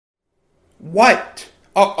What?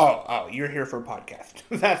 Oh, you're here for a podcast.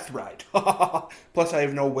 That's right. Plus, I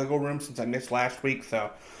have no wiggle room since I missed last week,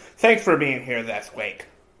 so thanks for being here this week.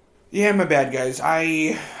 Yeah, my bad, guys.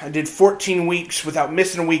 I did 14 weeks without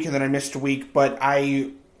missing a week, and then I missed a week, but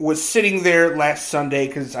I was sitting there last Sunday,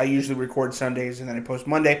 because I usually record Sundays, and then I post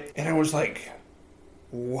Monday, and I was like,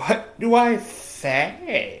 what do I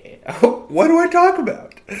say? What do I talk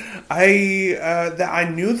about?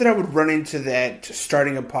 I knew that I would run into that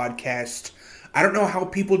starting a podcast. I don't know how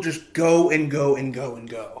people just go and go and go and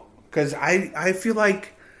go. Because I feel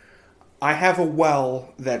like I have a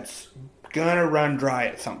well that's gonna run dry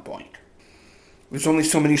at some point. There's only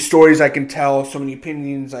so many stories I can tell, so many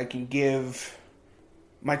opinions I can give.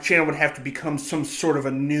 My channel would have to become some sort of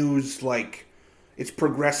a news, like, it's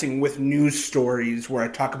progressing with news stories where I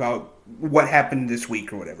talk about what happened this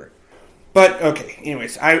week or whatever. But, okay,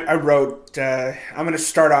 anyways, I wrote, I'm going to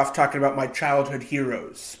start off talking about my childhood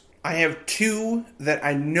heroes. I have two that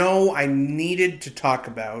I know I needed to talk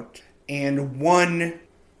about, and one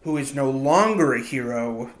who is no longer a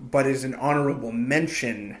hero, but is an honorable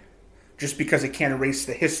mention, just because I can't erase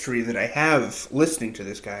the history that I have listening to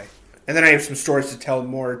this guy. And then I have some stories to tell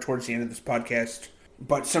more towards the end of this podcast.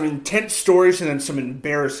 But some intense stories and then some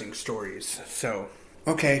embarrassing stories. So,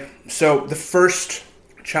 okay. So, the first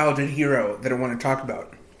childhood hero that I want to talk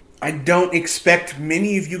about. I don't expect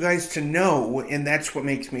many of you guys to know, and that's what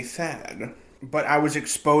makes me sad. But I was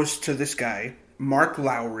exposed to this guy, Mark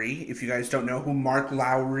Lowry. If you guys don't know who Mark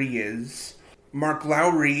Lowry is, Mark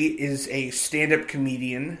Lowry is a stand-up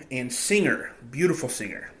comedian and singer. Beautiful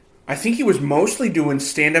singer. I think he was mostly doing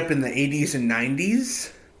stand-up in the 80s and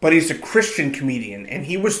 90s. But he's a Christian comedian, and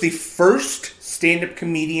he was the first stand-up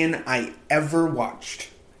comedian I ever watched.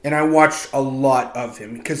 And I watched a lot of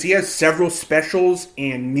him, because he has several specials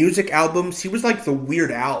and music albums. He was like the Weird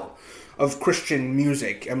Al of Christian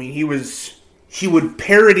music. I mean, he would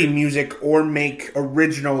parody music or make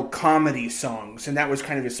original comedy songs, and that was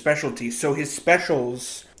kind of his specialty. So his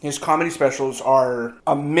comedy specials are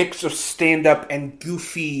a mix of stand-up and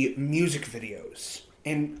goofy music videos.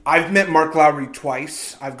 And I've met Mark Lowry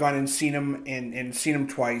twice. I've gone and seen him and seen him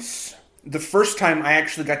twice. The first time I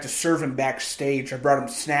actually got to serve him backstage. I brought him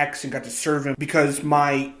snacks and got to serve him because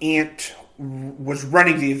my aunt was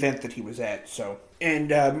running the event that he was at.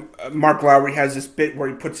 And Mark Lowry has this bit where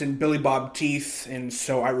he puts in Billy Bob teeth. And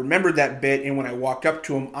so I remembered that bit. And when I walked up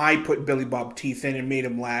to him, I put Billy Bob teeth in and made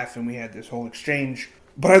him laugh. And we had this whole exchange.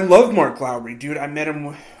 But I love Mark Lowry, dude. I met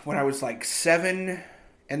him when I was like 7.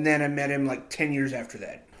 And then I met him like 10 years after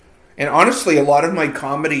that. And honestly, a lot of my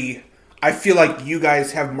comedy, I feel like you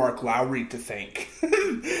guys have Mark Lowry to thank.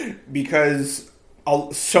 Because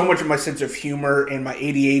so much of my sense of humor and my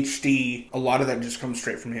ADHD, a lot of that just comes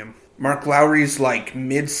straight from him. Mark Lowry's like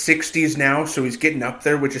mid-60s now, so he's getting up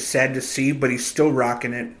there, which is sad to see, but he's still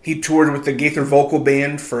rocking it. He toured with the Gaither Vocal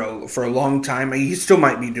Band for a long time. He still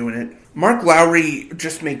might be doing it. Mark Lowry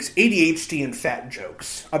just makes ADHD and fat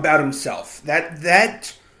jokes about himself.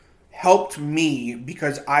 That helped me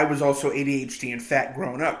because I was also ADHD and fat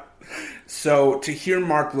growing up. So to hear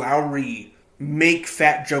Mark Lowry make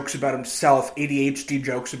fat jokes about himself, ADHD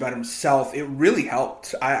jokes about himself, it really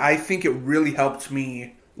helped. I think it really helped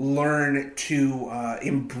me learn to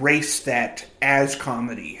embrace that as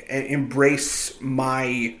comedy. Embrace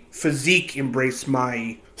my physique, embrace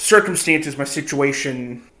my circumstances, my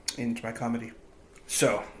situation into my comedy.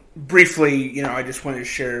 So, briefly, I just wanted to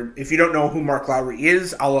share, if you don't know who Mark Lowry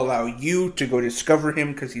is, I'll allow you to go discover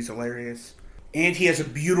him because he's hilarious. And he has a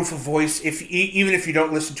beautiful voice. Even if you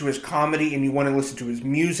don't listen to his comedy and you want to listen to his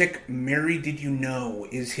music, Mary Did You Know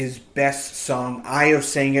is his best song. I have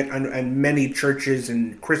sang it in many churches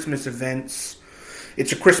and Christmas events.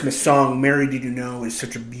 It's a Christmas song. Mary Did You Know is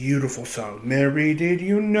such a beautiful song. Mary, did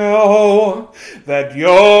you know that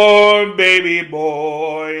your baby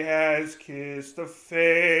boy has kissed the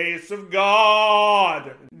face of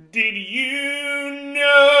God? Did you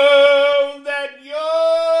know that your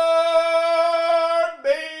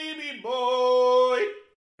baby boy...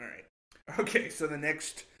 Alright. Okay, so the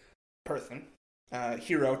next person,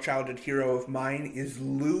 childhood hero of mine is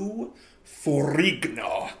Lou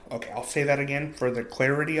Ferrigno. Okay, I'll say that again for the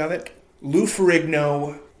clarity of it. Lou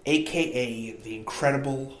Ferrigno, a.k.a. the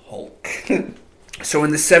Incredible Hulk. So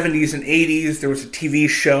in the 70s and 80s, there was a TV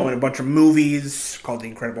show and a bunch of movies called The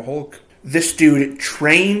Incredible Hulk. This dude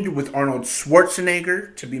trained with Arnold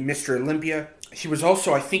Schwarzenegger to be Mr. Olympia. He was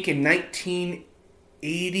also, I think, in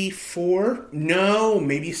 1984? No,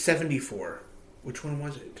 maybe 74. Which one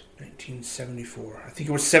was it? 1974. I think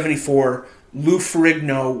it was 74. Lou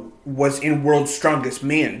Ferrigno was in World's Strongest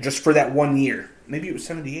Man just for that 1 year. Maybe it was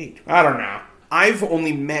 78. I don't know. I've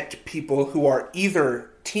only met people who are either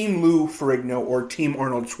Team Lou Ferrigno or Team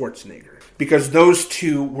Arnold Schwarzenegger, because those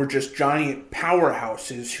two were just giant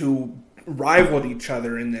powerhouses who rivaled each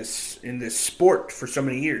other in this sport for so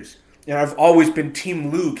many years. And I've always been Team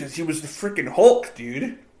Lou because he was the freaking Hulk,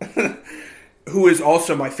 dude. Who is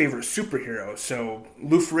also my favorite superhero. So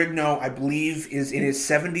Lou Ferrigno, I believe, is in his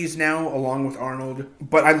 70s now, along with Arnold.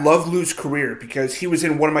 But I love Lou's career because he was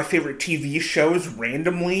in one of my favorite TV shows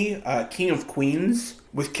randomly, King of Queens,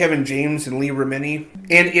 with Kevin James and Lee Remini.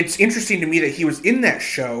 And it's interesting to me that he was in that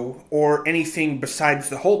show, or anything besides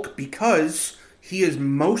the Hulk, because he is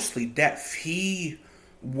mostly deaf. He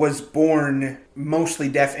was born mostly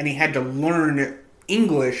deaf, and he had to learn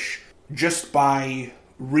English just by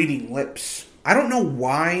reading lips. I don't know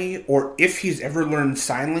why, or if he's ever learned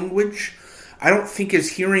sign language. I don't think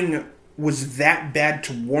his hearing was that bad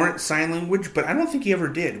to warrant sign language, but I don't think he ever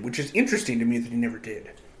did, which is interesting to me that he never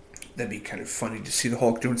did. That'd be kind of funny to see the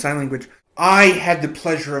Hulk doing sign language. I had the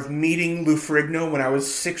pleasure of meeting Lou Ferrigno when I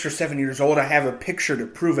was 6 or 7 years old. I have a picture to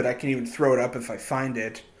prove it. I can even throw it up if I find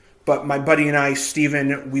it. But my buddy and I,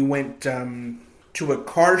 Steven, we went to a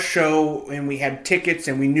car show, and we had tickets,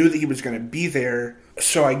 and we knew that he was going to be there.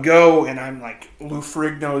 So I go, and I'm like, Lou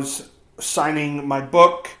Ferrigno's signing my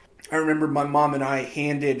book. I remember my mom and I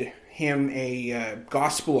handed him a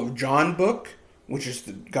Gospel of John book, which is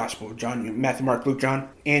the Gospel of John, Matthew, Mark, Luke, John.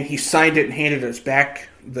 And he signed it and handed us back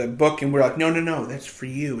the book, and we're like, no, that's for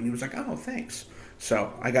you. And he was like, oh, thanks.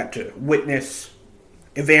 So I got to witness,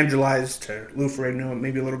 evangelize to Lou Ferrigno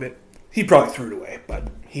maybe a little bit. He probably threw it away, but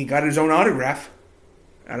he got his own autograph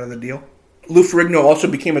out of the deal. Lou Ferrigno also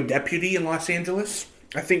became a deputy in Los Angeles,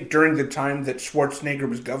 I think during the time that Schwarzenegger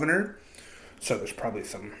was governor. So there's probably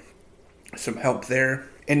some help there.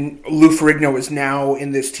 And Lou Ferrigno is now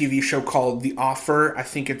in this TV show called The Offer. I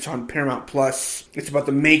think it's on Paramount Plus. It's about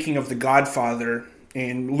the making of The Godfather.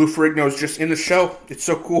 And Lou Ferrigno is just in the show. It's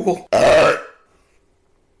so cool.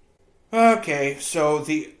 Okay, so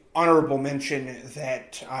the honorable mention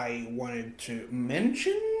that I wanted to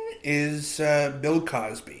mention is Bill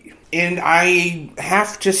Cosby. And I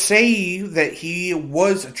have to say that he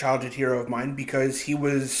was a childhood hero of mine because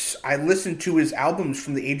I listened to his albums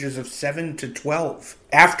from the ages of 7 to 12.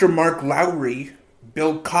 After Mark Lowry,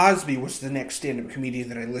 Bill Cosby was the next stand-up comedian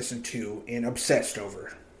that I listened to and obsessed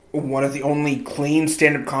over. One of the only clean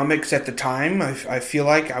stand-up comics at the time. I feel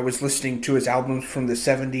like I was listening to his albums from the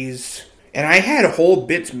 70s. And I had whole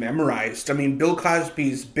bits memorized. I mean, Bill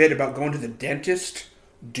Cosby's bit about going to the dentist,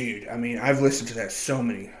 dude, I mean, I've listened to that so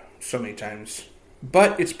many times.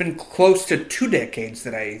 But it's been close to 2 decades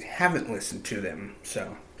that I haven't listened to them,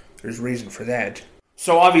 so there's reason for that.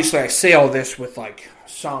 So obviously I say all this with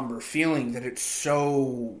somber feeling that it's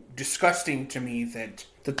so disgusting to me that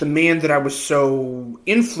the man that I was so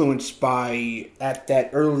influenced by at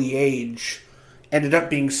that early age ended up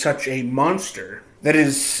being such a monster. That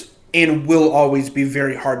is and will always be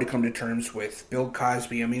very hard to come to terms with. Bill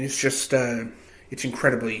Cosby, I mean, it's just, it's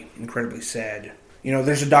incredibly, incredibly sad. You know,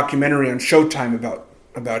 there's a documentary on Showtime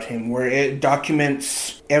about him where it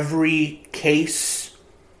documents every case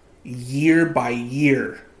year by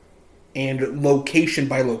year and location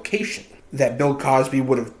by location that Bill Cosby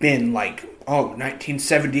would have been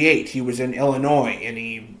 1978, he was in Illinois and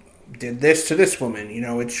he did this to this woman. You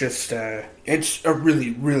know, it's just, it's a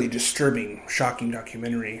really, really disturbing, shocking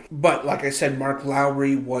documentary. But like I said, Mark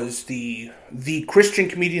Lowry was the Christian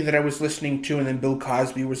comedian that I was listening to, and then Bill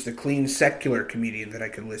Cosby was the clean, secular comedian that I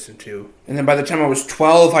could listen to. And then by the time I was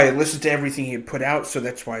 12, I had listened to everything he had put out, so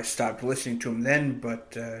that's why I stopped listening to him then.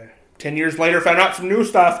 But 10 years later, found out some new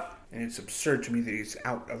stuff. And it's absurd to me that he's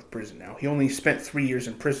out of prison now. He only spent 3 years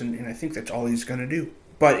in prison, and I think that's all he's going to do.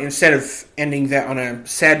 But instead of ending that on a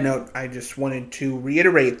sad note, I just wanted to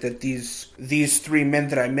reiterate that these 3 men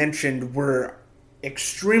that I mentioned were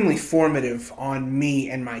extremely formative on me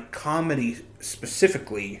and my comedy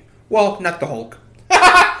specifically. Well, not the Hulk.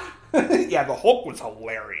 Yeah, the Hulk was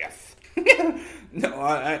hilarious. No,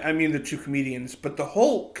 I mean the 2 comedians. But the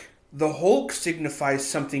Hulk signifies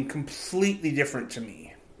something completely different to me.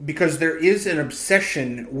 Because there is an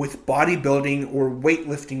obsession with bodybuilding or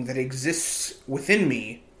weightlifting that exists within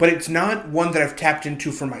me, but it's not one that I've tapped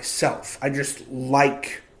into for myself. I just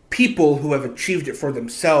like people who have achieved it for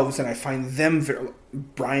themselves, and I find them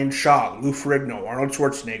Brian Shaw, Lou Ferrigno, Arnold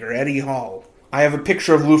Schwarzenegger, Eddie Hall. I have a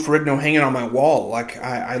picture of Lou Ferrigno hanging on my wall.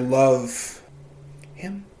 I love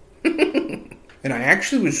him. And I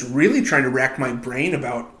actually was really trying to rack my brain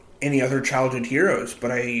about any other childhood heroes, but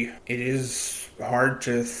it is hard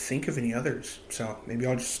to think of any others, so maybe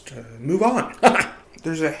I'll just move on.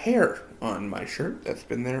 There's a hair on my shirt that's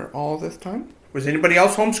been there all this time. Was anybody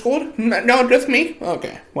else homeschooled? No, just me?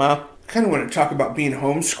 Okay, well, I kind of want to talk about being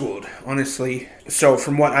homeschooled, honestly. So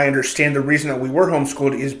from what I understand, the reason that we were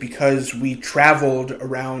homeschooled is because we traveled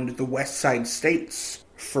around the West Side states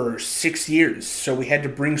for 6 years. So we had to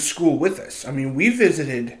bring school with us. I mean, we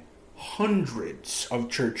visited hundreds of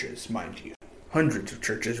churches, mind you. Hundreds of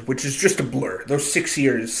churches, which is just a blur. Those 6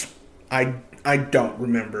 years, I don't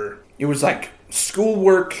remember. It was like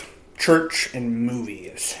schoolwork, church, and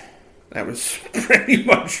movies. That was pretty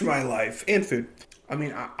much my life. And food. I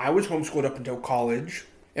mean, I was homeschooled up until college.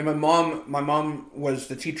 And my mom was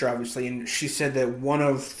the teacher, obviously, and she said that one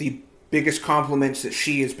of the biggest compliments that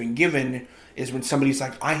she has been given is when somebody's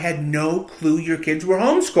like, I had no clue your kids were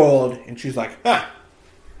homeschooled. And she's like,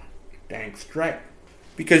 dang straight.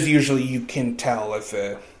 Because usually you can tell if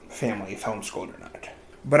a family is homeschooled or not.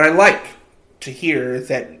 But I like to hear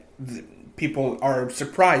that people are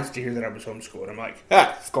surprised to hear that I was homeschooled. I'm like,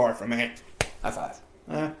 score for me. High five.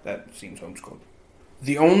 That seems homeschooled.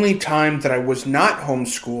 The only time that I was not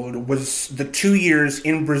homeschooled was the 2 years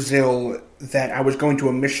in Brazil that I was going to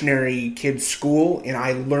a missionary kids school, and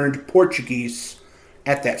I learned Portuguese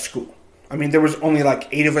at that school. I mean, there was only like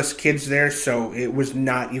 8 of us kids there, so it was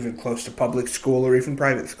not even close to public school or even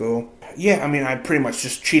private school. Yeah, I mean, I pretty much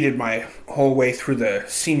just cheated my whole way through the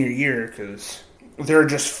senior year, because there are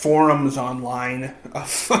just forums online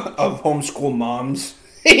of homeschool moms.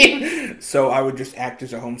 So I would just act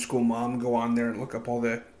as a homeschool mom, go on there and look up all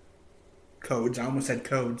the codes. I almost said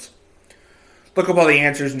codes. Look up all the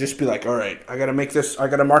answers and just be like, all right, I gotta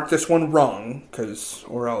mark this one wrong,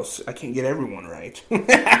 or else I can't get everyone right.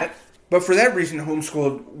 But for that reason,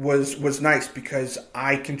 homeschool was nice because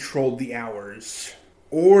I controlled the hours.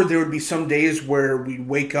 Or there would be some days where we'd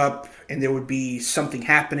wake up and there would be something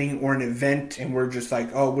happening or an event, and we're just like,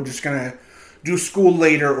 oh, we're just gonna do school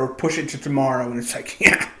later or push it to tomorrow. And it's like,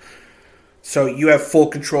 yeah. So you have full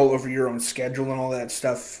control over your own schedule and all that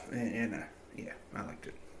stuff. And yeah, I liked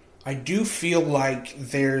it. I do feel like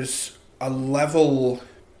there's a level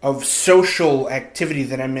of social activity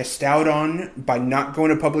that I missed out on by not going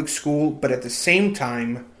to public school. But at the same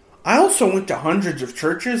time, I also went to hundreds of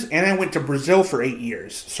churches, and I went to Brazil for 8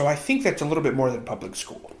 years. So I think that's a little bit more than public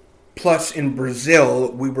school. Plus, in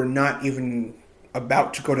Brazil, we were not even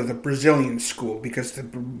about to go to the Brazilian school because the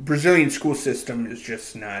Brazilian school system is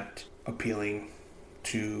just not appealing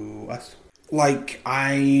to us. Like,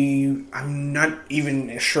 I'm not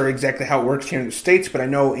even sure exactly how it works here in the States, but I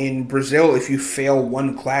know in Brazil, if you fail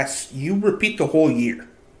one class, you repeat the whole year.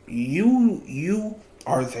 You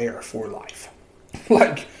are there for life.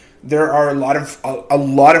 Like, there are a lot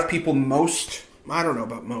of people, I don't know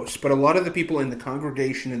about most, but a lot of the people in the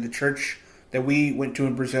congregation in the church that we went to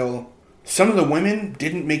in Brazil, some of the women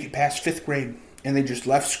didn't make it past 5th grade, and they just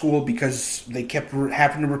left school because they kept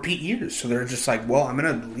having to repeat years. So they're just like, well, I'm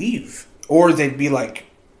going to leave. Or they'd be like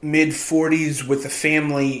mid-40s with a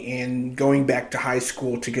family and going back to high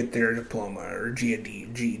school to get their diploma or GED.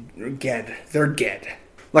 They're GED.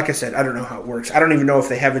 Like I said, I don't know how it works. I don't even know if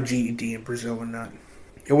they have a GED in Brazil or not.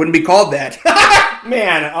 It wouldn't be called that.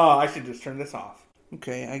 Man, I should just turn this off.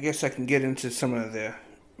 Okay, I guess I can get into some of the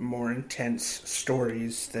more intense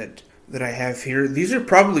stories that I have here. These are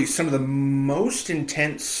probably some of the most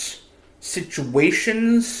intense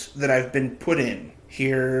situations that I've been put in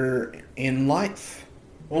here in life.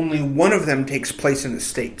 Only one of them takes place in the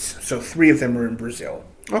States, so 3 of them are in Brazil.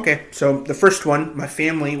 Okay, so the first one, my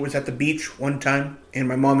family was at the beach one time, and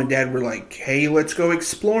my mom and dad were like, hey, let's go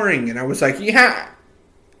exploring. And I was like, yeah.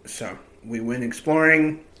 So we went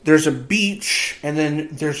exploring. There's a beach, and then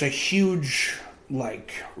there's a huge,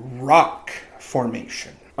 rock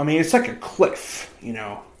formation. I mean, it's like a cliff,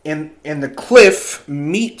 And the cliff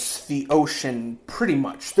meets the ocean pretty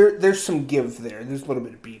much. There's some give there. There's a little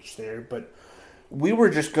bit of beach there, but we were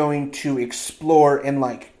just going to explore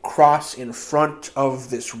and cross in front of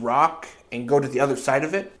this rock and go to the other side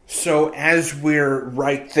of it. So as we're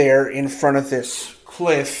right there in front of this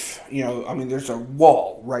cliff, there's a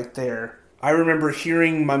wall right there. I remember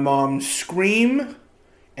hearing my mom scream,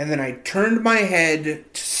 and then I turned my head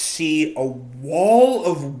to see a wall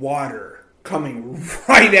of water coming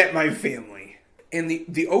right at my family. And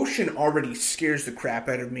the ocean already scares the crap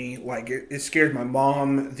out of me. It scares my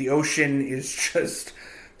mom. The ocean is just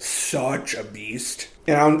such a beast.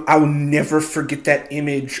 And I'll never forget that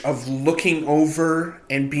image of looking over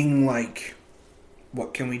and being like,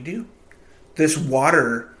 what can we do? This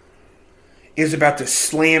water is about to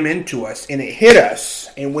slam into us. And it hit us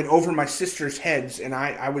and went over my sister's heads. And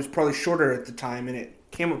I was probably shorter at the time, and it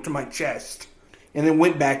came up to my chest. And then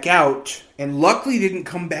went back out, and luckily didn't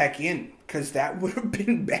come back in, because that would have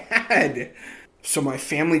been bad. So my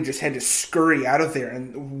family just had to scurry out of there,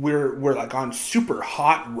 and we're like on super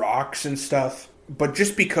hot rocks and stuff. But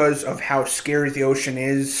just because of how scary the ocean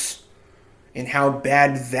is and how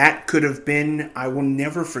bad that could have been, I will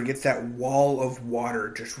never forget that wall of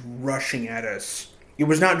water just rushing at us. It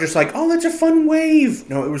was not just like, oh, that's a fun wave.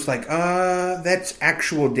 No, it was like, that's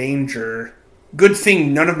actual danger. Good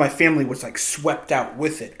thing none of my family was like swept out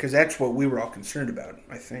with it, because that's what we were all concerned about,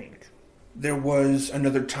 I think. There was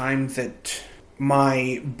another time that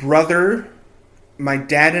my brother, my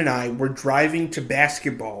dad, and I were driving to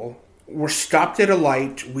basketball. We're stopped at a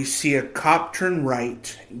light. We see a cop turn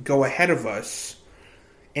right, go ahead of us,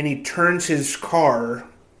 and he turns his car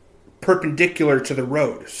perpendicular to the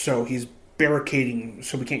road. So he's barricading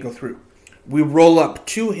so we can't go through. We roll up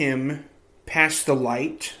to him past the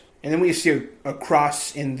light, and then we see a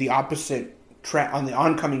cross in the opposite on the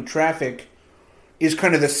oncoming traffic is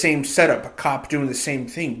kind of the same setup, a cop doing the same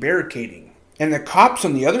thing, barricading. And the cops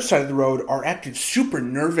on the other side of the road are acting super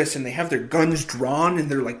nervous, and they have their guns drawn, and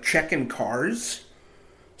they're like checking cars.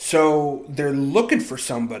 So they're looking for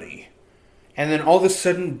somebody. And then all of a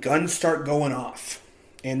sudden, guns start going off.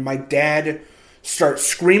 And my dad starts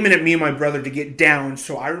screaming at me and my brother to get down.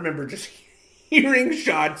 So I remember just hearing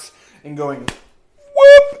shots and going,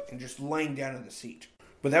 whoop, and just laying down in the seat.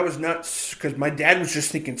 But that was nuts, because my dad was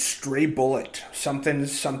just thinking, stray bullet.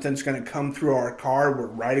 Something's going to come through our car. We're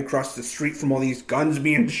right across the street from all these guns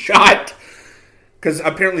being shot. Because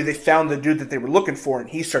apparently they found the dude that they were looking for, and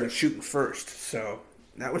he started shooting first. So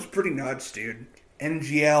that was pretty nuts, dude.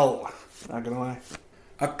 NGL. Not going to lie.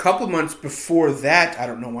 A couple months before that, I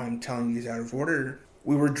don't know why I'm telling these out of order,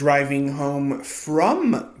 we were driving home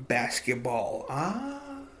from basketball.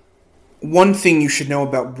 One thing you should know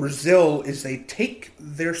about Brazil is they take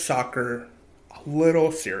their soccer a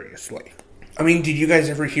little seriously. I mean, did you guys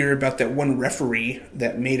ever hear about that one referee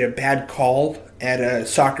that made a bad call at a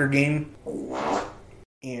soccer game?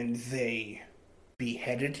 And they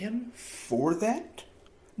beheaded him for that?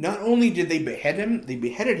 Not only did they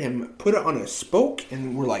beheaded him, put it on a spoke,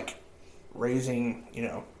 and were like raising,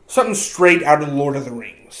 something straight out of the Lord of the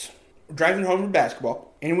Rings. We're driving home from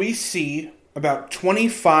basketball, and we see about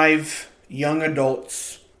 25 young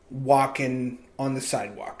adults walking on the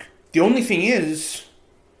sidewalk. The only thing is,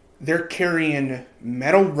 they're carrying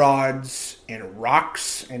metal rods and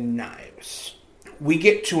rocks and knives. We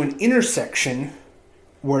get to an intersection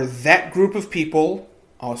where that group of people,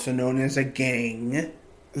 also known as a gang,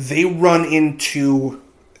 they run into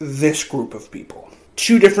this group of people.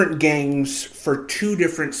 2 different gangs for 2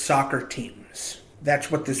 different soccer teams. That's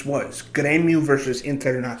what this was. Grêmio versus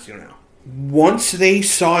Internacional. Once they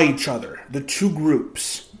saw each other, the 2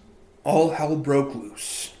 groups, all hell broke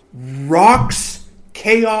loose. Rocks,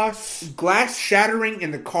 chaos, glass shattering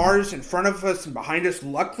in the cars in front of us and behind us.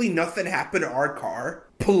 Luckily, nothing happened to our car.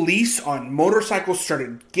 Police on motorcycles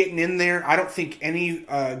started getting in there. I don't think any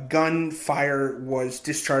gunfire was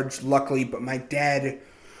discharged, luckily, but my dad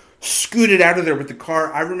scooted out of there with the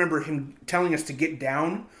car. I remember him telling us to get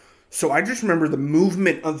down, so I just remember the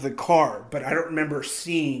movement of the car, but I don't remember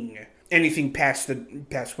seeing anything past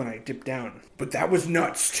when I dipped down. But that was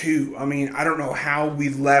nuts too. I mean, I don't know how we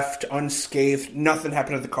left unscathed. Nothing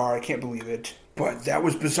happened to the car. I can't believe it. But that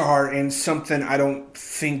was bizarre and something I don't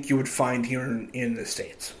think you would find here in the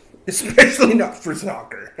States. Especially not for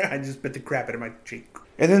soccer. I just bit the crap out of my cheek.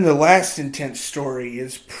 And then the last intense story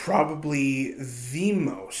is probably the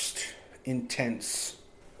most intense.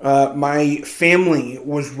 My family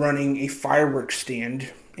was running a fireworks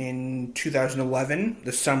stand in 2011,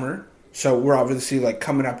 the summer. So we're obviously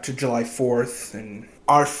coming up to July 4th, and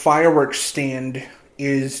our fireworks stand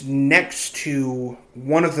is next to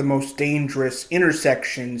one of the most dangerous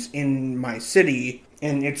intersections in my city,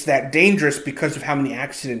 and it's that dangerous because of how many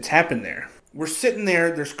accidents happen there. We're sitting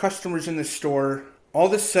there, there's customers in the store, all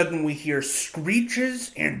of a sudden we hear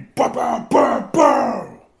screeches and bah bah bah bah.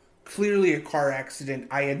 Clearly a car accident.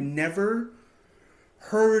 I had never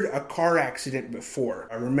heard a car accident before.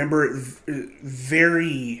 I remember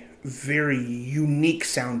very, very unique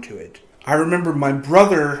sound to it. I remember my older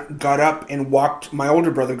brother got up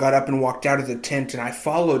and walked out of the tent, and I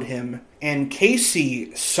followed him. And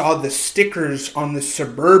Casey saw the stickers on the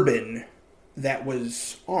Suburban that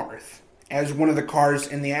was ours as one of the cars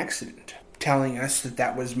in the accident, telling us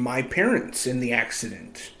that was my parents in the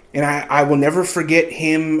accident. And I will never forget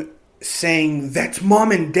him saying, "That's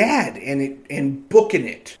Mom and Dad," and booking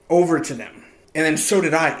it over to them. And then so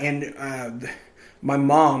did I. And my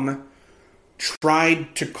mom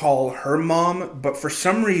tried to call her mom, but for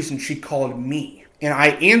some reason she called me. And I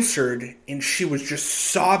answered, and she was just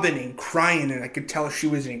sobbing and crying, and I could tell she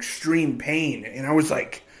was in extreme pain. And I was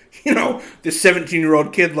like, this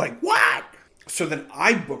 17-year-old kid, like, what? So then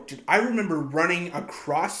I booked it. I remember running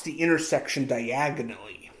across the intersection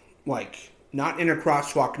diagonally. Like, not in a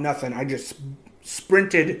crosswalk, nothing. I just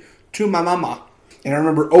sprinted to my mama. And I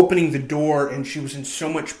remember opening the door, and she was in so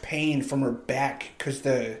much pain from her back because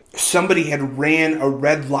somebody had ran a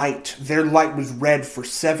red light. Their light was red for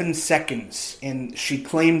 7 seconds, and she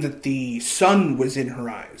claimed that the sun was in her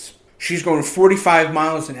eyes. She's going 45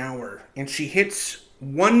 miles an hour, and she hits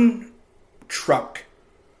one truck,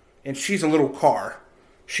 and she's a little car.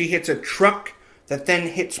 She hits a truck that then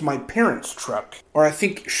hits my parents' truck. Or I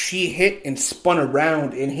think she hit and spun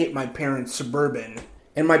around and hit my parents' Suburban.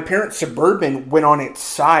 And my parents' Suburban went on its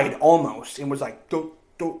side almost and was like,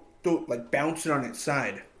 like bouncing on its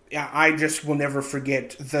side. Yeah, I just will never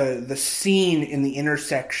forget the scene in the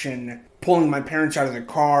intersection, pulling my parents out of the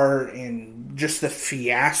car and just the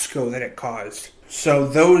fiasco that it caused. So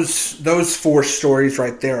those 4 stories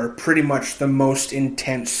right there are pretty much the most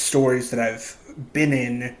intense stories that I've been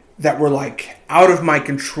in that were like out of my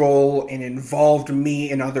control and involved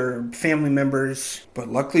me and other family members. But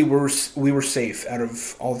luckily we were safe out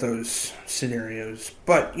of all those scenarios.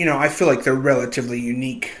 But, I feel like they're relatively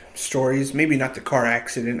unique stories. Maybe not the car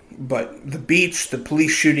accident, but the beach, the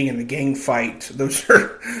police shooting, and the gang fight. Those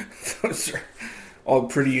are all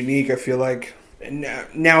pretty unique, I feel like. And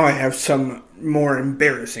now I have some more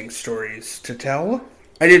embarrassing stories to tell.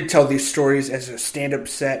 I did tell these stories as a stand-up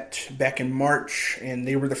set back in March, and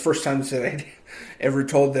they were the first times that I'd ever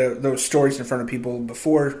told those stories in front of people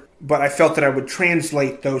before. But I felt that I would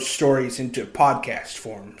translate those stories into podcast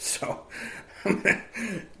form, so I'm going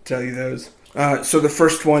to tell you those. So the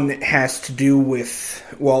first one has to do with,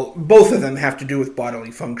 both of them have to do with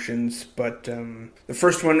bodily functions, but the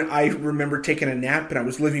first one, I remember taking a nap, and I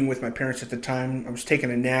was living with my parents at the time. I was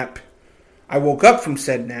taking a nap. I woke up from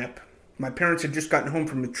said nap. My parents had just gotten home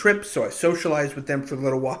from a trip, so I socialized with them for a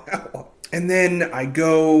little while. And then I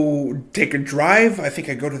go take a drive. I think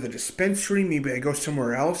I go to the dispensary. Maybe I go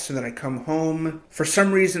somewhere else, and then I come home. For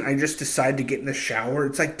some reason, I just decide to get in the shower.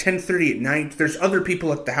 It's like 10:30 at night. There's other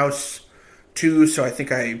people at the house too, so I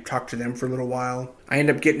think I talk to them for a little while. I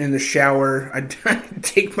end up getting in the shower. I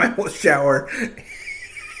take my whole shower,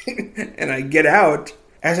 and I get out.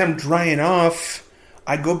 As I'm drying off,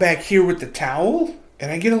 I go back here with the towel,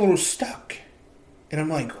 and I get a little stuck. And I'm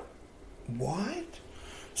like, what?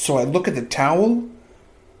 So I look at the towel,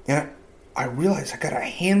 and I realize I got a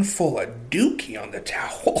handful of dookie on the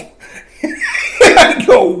towel. I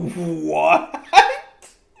go, what?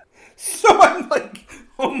 So I'm like,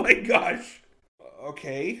 oh my gosh.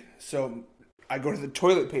 Okay, so I go to the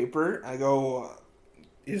toilet paper. I go,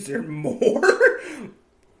 is there more?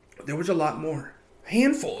 There was a lot more.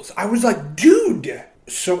 Handfuls. I was like, dude.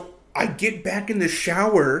 So I get back in the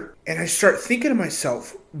shower, and I start thinking to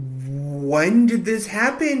myself, when did this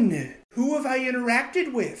happen? Who have I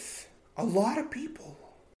interacted with? A lot of people.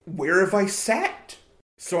 Where have I sat?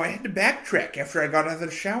 So I had to backtrack after I got out of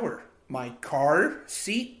the shower. My car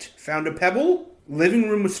seat found a pebble. Living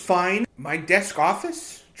room was fine. My desk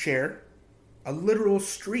office chair, a literal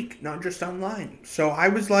streak, not just online. So I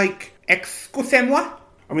was like, excusez-moi?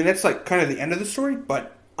 I mean, that's like kind of the end of the story,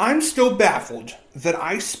 but I'm still baffled that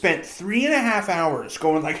I spent 3.5 hours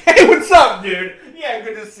going like, hey, what's up, dude? Yeah,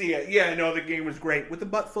 good to see you. Yeah, I know the game was great, with a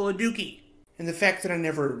butt full of dookie. And the fact that I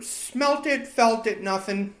never smelt it, felt it,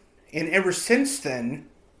 nothing. And ever since then,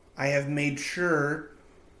 I have made sure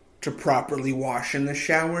to properly wash in the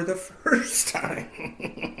shower the first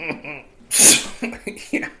time. So,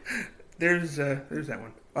 yeah, there's that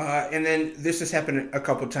one. And then this has happened a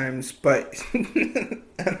couple times, but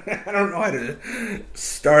I don't know how to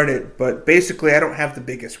start it. But basically, I don't have the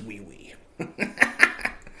biggest wee-wee.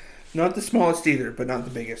 Not the smallest either, but not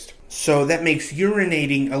the biggest. So that makes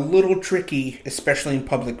urinating a little tricky, especially in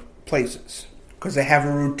public places, because I have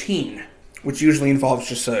a routine, which usually involves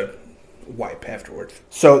just a wipe afterwards.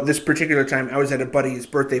 So this particular time, I was at a buddy's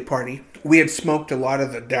birthday party. We had smoked a lot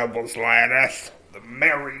of the devil's lettuce, the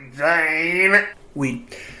Mary Jane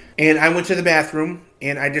weed. And I went to the bathroom,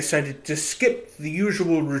 and I decided to skip the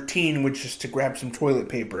usual routine, which is to grab some toilet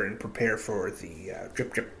paper and prepare for the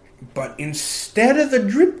drip drip. But instead of the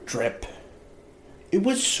drip drip, it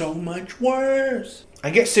was so much worse.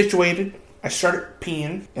 I get situated, I start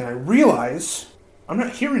peeing, and I realize I'm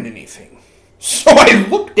not hearing anything. So I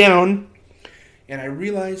look down, and I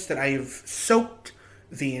realize that I have soaked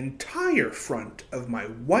the entire front of my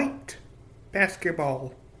white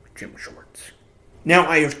basketball gym shorts. Now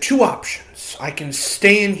I have two options. I can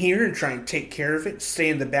stay in here and try and take care of it, stay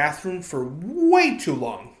in the bathroom for way too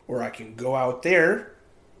long, or I can go out there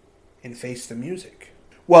and face the music.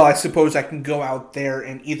 Well, I suppose I can go out there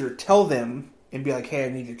and either tell them and be like, hey, I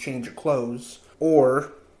need to change of clothes,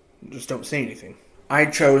 or just don't say anything. I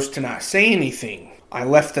chose to not say anything. I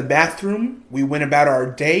left the bathroom, we went about our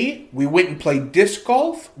day, we went and played disc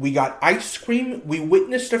golf, we got ice cream, we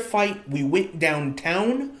witnessed a fight, we went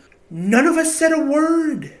downtown. None of us said a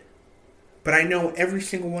word. But I know every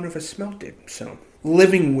single one of us smelled it, so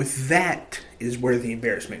living with that is where the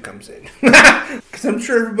embarrassment comes in. Because I'm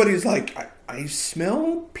sure everybody's like, I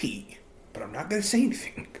smell pee, but I'm not going to say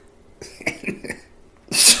anything.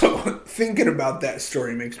 So thinking about that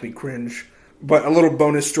story makes me cringe. But a little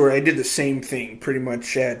bonus story, I did the same thing pretty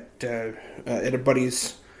much at a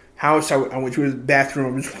buddy's house. I went to his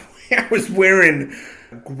bathroom. I was wearing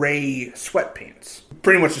gray sweatpants.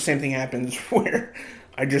 Pretty much the same thing happens where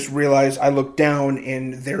I just realized I look down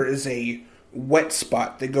and there is a wet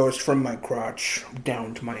spot that goes from my crotch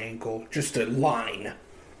down to my ankle. Just a line.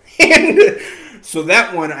 And so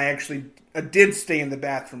that one I did stay in the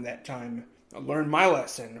bathroom that time. I learned my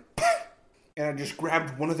lesson. And I just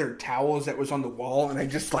grabbed one of their towels that was on the wall and I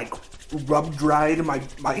just rub dried my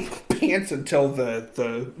pants until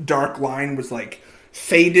the dark line was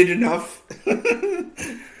faded enough.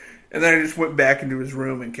 And then I just went back into his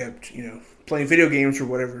room and kept, playing video games or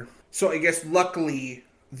whatever. So I guess luckily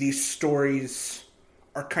these stories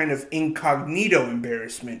are kind of incognito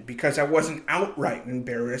embarrassment because I wasn't outright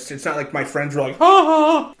embarrassed. It's not like my friends were like, ha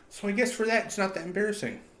ha. So I guess for that it's not that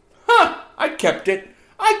embarrassing. I kept it.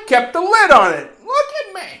 I kept the lid on it. Look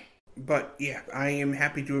at me. But yeah, I am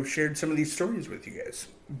happy to have shared some of these stories with you guys.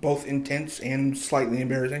 Both intense and slightly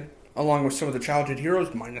embarrassing. Along with some of the childhood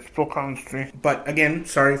heroes, minus full honesty. But again,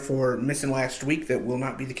 sorry for missing last week. That will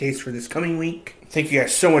not be the case for this coming week. Thank you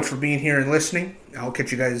guys so much for being here and listening. I'll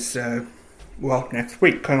catch you guys, next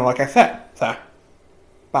week. Kind of like I said. So,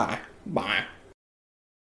 bye. Bye.